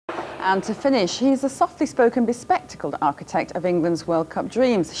And to finish, he's the softly spoken, bespectacled architect of England's World Cup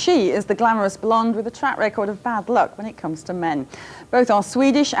dreams. She is the glamorous blonde with a track record of bad luck when it comes to men. Both are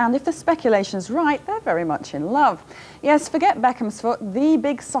Swedish, and if the speculation's right, they're very much in love. Yes, forget Beckham's foot. The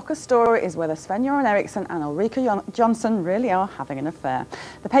big soccer story is whether Sven-Göran Eriksson and Ulrika Jonsson really are having an affair.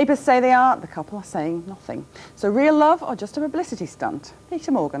 The papers say they are, the couple are saying nothing. So real love or just a publicity stunt?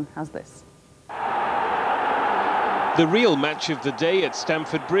 Peter Morgan has this. The real match of the day at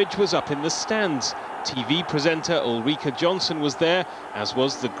Stamford Bridge was up in the stands. TV presenter Ulrika Jonsson was there, as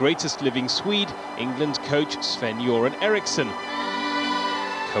was the greatest living Swede, England coach Sven-Göran Eriksson.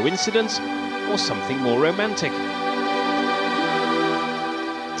 Coincidence or something more romantic?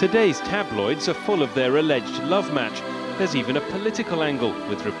 Today's tabloids are full of their alleged love match. There's even a political angle,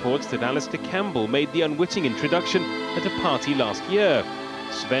 with reports that Alistair Campbell made the unwitting introduction at a party last year.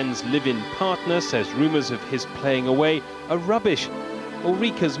 Sven's live-in partner says rumours of his playing away are rubbish.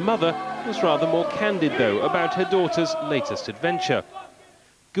 Ulrika's mother was rather more candid, though, about her daughter's latest adventure.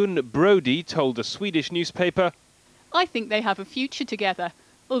 Gun Brody told a Swedish newspaper, "I think they have a future together.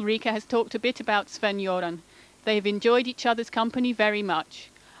 Ulrika has talked a bit about Sven-Göran. They have enjoyed each other's company very much.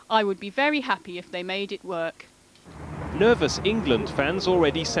 I would be very happy if they made it work." Nervous England fans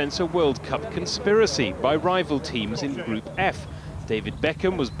already sense a World Cup conspiracy by rival teams in Group F. David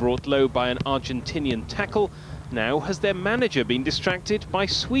Beckham was brought low by an Argentinian tackle. Now has their manager been distracted by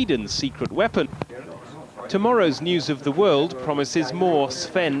Sweden's secret weapon? Tomorrow's News of the World promises more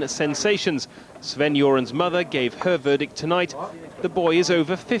Sven sensations. Sven-Göran's mother gave her verdict tonight. The boy is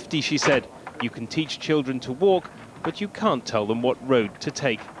over 50, she said. You can teach children to walk, but you can't tell them what road to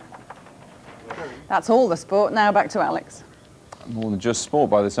take. That's all the sport. Now back to Alex. More than just sport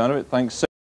by the sound of it. Thanks.